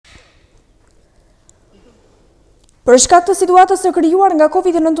Për shkak të situatës së krijuar nga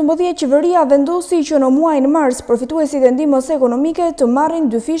Covid-19, qeveria vendosi që në muajin mars përfituesit e ndihmës ekonomike të marrin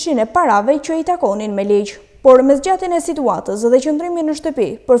dy fishin e parave që i takonin me ligj. Por me zgjatjen e situatës dhe qëndrimin në shtëpi,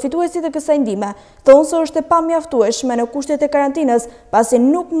 përfituesit e kësaj ndihme thonë se është e pamjaftueshme në kushtet e karantinës, pasi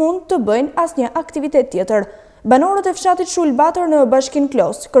nuk mund të bëjnë asnjë aktivitet tjetër. Banorët e fshatit Shulbater në bashkinë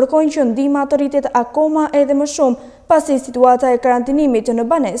Klosit kërkojnë që ndihma të rritet akoma edhe më shumë, pasi situata e karantinimit në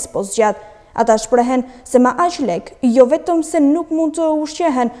banesë po zgjat. Ata shprehen se me aq lek, jo vetëm se nuk mund të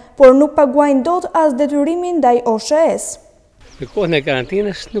ushqehen, por nuk paguajnë dot as detyrimin ndaj OSHE-s. Në kohën e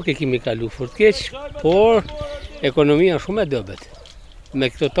karantinës nuk e kemi kalu fort keq, por ekonomia shumë e dobët. Me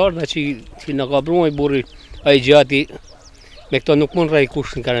këto tarda që në ka bruaj burri ai gjati, me këto nuk mund rrej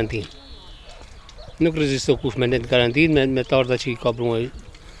kush në karantinë. Nuk rezisto kush me në karantinë me tarda që i ka bruaj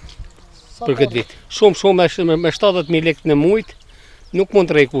për këtë vit. Shumë me 70.000 lekë në mujt, nuk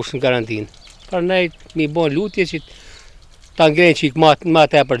mund të rrej kush në karantinë. Prandaj mi bën lutje që ta ngrenë që i ma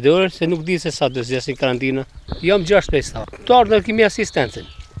te për dorën, se nuk di se sa do zgjasin karantina. Jam 6-5 ta. Tarda kemi asistencën.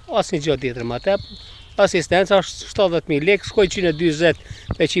 Asnjë gjë tjetër ma te. Asistenca është 70.000 lekë, shkoj 120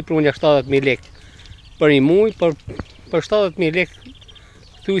 me qiprunja 70.000 lekë për një muj, për 70.000 lekë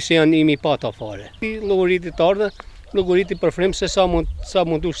thuj se janë imi pata fare. Llogaritë tarda, llogaritë për frym se sa mund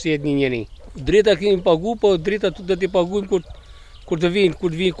të ushqehet një njeri. Drita kemi pagu, po drita do t'i pagujmë kur të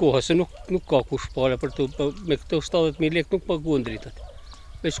vinë koha, se nuk ka kush pare për të, me këto 70.000 lekë nuk paguën dritat.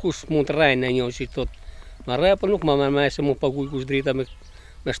 Veç kush mund të rrejnë në një që i thot, ma rrej, për nuk ma me se mund paguj kush drita me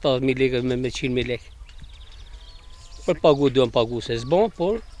 70.000 lekë, me 100.000 lekë. Për pagu duhem pagu se s'bon,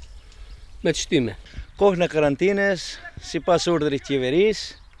 por me të shtyme. Kohën e karantinës, si pas urdhrit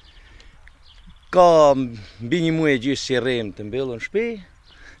qeverisë, ka mbi një muaj e gjysmë si rrim të mbyllur në shtëpi.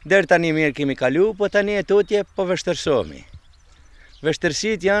 Deri tani mirë kemi kalu, po tani e tutje po vështërsohemi.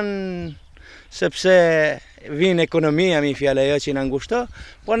 Vështërsit janë sepse vinë ekonomia, mi fjala jo që në ngushto,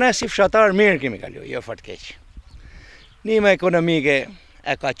 po ne si fshatar mirë kemi kalu, jo fort keq. Ndihma ekonomike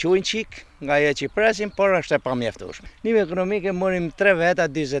e ka qujnë qik, nga jo që i presim, por është e pamjaftueshme. Ndihma ekonomike morim 3 veta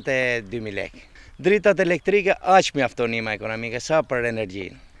 22.000 lekë. Dritat elektrike aq mjafton ndihma ekonomike, sa për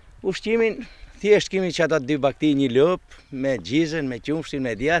energjinë. Ushqimin, thjesht kemi që ato 2 bakti, një lop, me gjizën, me qumshtin,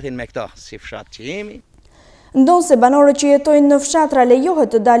 me djathin, me këto, si fshat që jemi. Ndonë se banorët që jetojnë në fshatra lejohet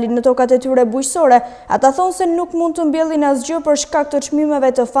të dalin në tokat e tyre bujqësore, ata thonë se nuk mund të mbjellin asgjë për shkak të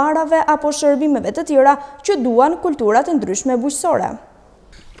çmimeve të farave apo shërbimeve të tjera që duan kulturat e ndryshme bujqësore.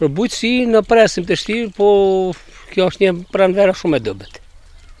 Për bujqësi në presim të shtirë, po kjo është një pranvera shumë e dobët.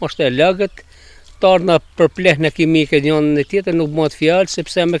 Është e lagët, tarna për plehna kimike njën në tjetër nuk bëhet fjalë,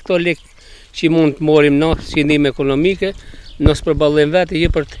 sepse me këto lekë që mund të morim na si ndihmë ekonomike, nësë përballojmë vetë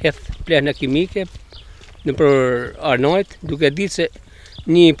je për të hedhë plehna kimike në për arnajt, duke ditë se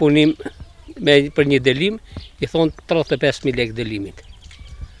një punim për një delim, i thonë 35.000 lekë delimit.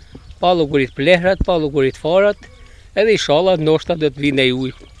 Pa llogarit plehrat, pa llogarit farat, edhe inshallah ndoshta do të vinë ai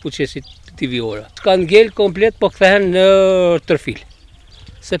ujë fuqesit të vijora. Ka ngel komplet, po kthehen në tërfil.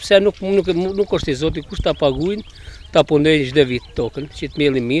 Sepse nuk është i zoti kush ta paguajnë, ta punojnë çdo vit tokën, që të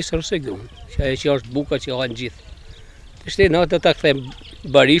mbjellin misër ose gjumë, që ajo që është buka që hanë gjithë. Të shtë na do ta kthejmë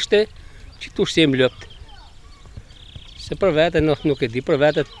barishte, që tu shtem lëpt. Se për vete nuk e di, për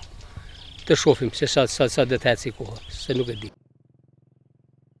vete të shohim se sa do të ecë koha, se nuk e di.